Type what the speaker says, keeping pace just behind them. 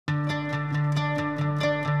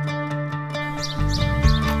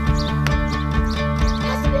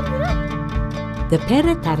The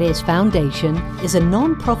Pere Tarrés Foundation is a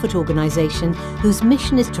non-profit organisation whose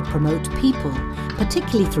mission is to promote people,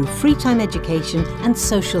 particularly through free time education and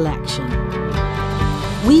social action.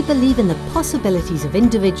 We believe in the possibilities of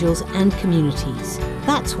individuals and communities.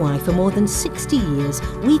 That's why for more than 60 years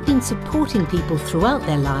we've been supporting people throughout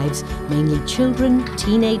their lives, mainly children,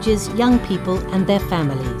 teenagers, young people and their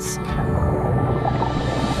families.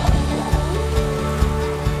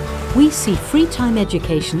 We see free time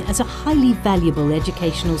education as a highly valuable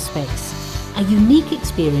educational space, a unique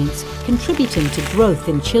experience contributing to growth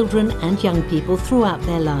in children and young people throughout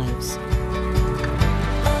their lives.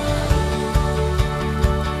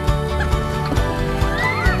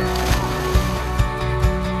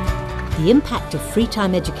 The impact of free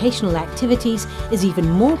time educational activities is even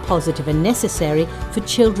more positive and necessary for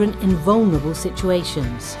children in vulnerable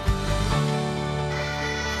situations.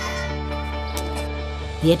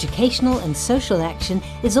 The educational and social action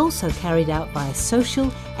is also carried out via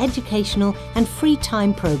social, educational and free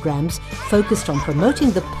time programs focused on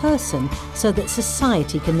promoting the person so that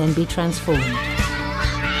society can then be transformed.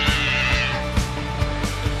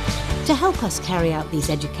 To help us carry out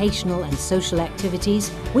these educational and social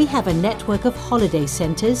activities, we have a network of holiday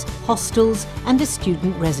centres, hostels and a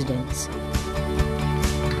student residence.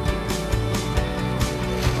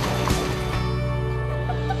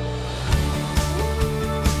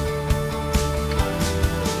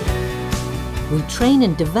 We train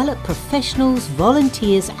and develop professionals,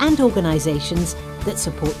 volunteers and organisations that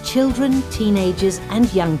support children, teenagers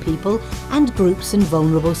and young people and groups in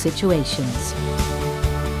vulnerable situations.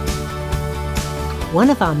 One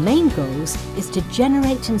of our main goals is to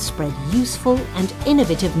generate and spread useful and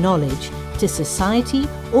innovative knowledge to society,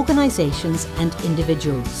 organisations and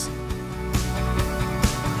individuals.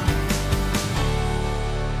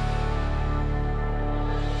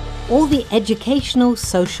 All the educational,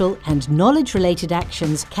 social and knowledge-related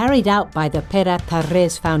actions carried out by the Pere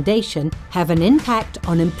Tarrés Foundation have an impact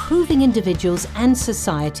on improving individuals and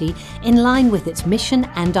society in line with its mission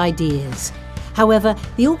and ideas. However,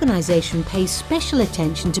 the organisation pays special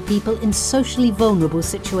attention to people in socially vulnerable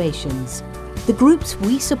situations. The groups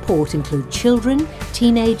we support include children,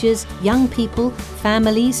 teenagers, young people,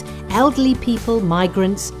 families, elderly people,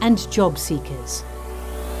 migrants and job seekers.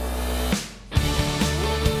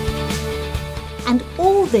 And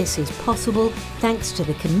all this is possible thanks to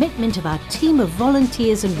the commitment of our team of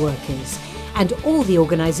volunteers and workers, and all the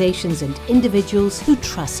organisations and individuals who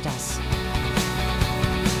trust us.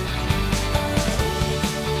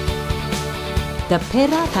 The Pere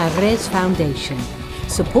Tarrés Foundation,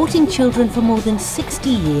 supporting children for more than 60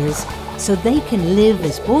 years so they can live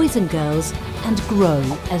as boys and girls and grow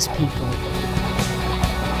as people.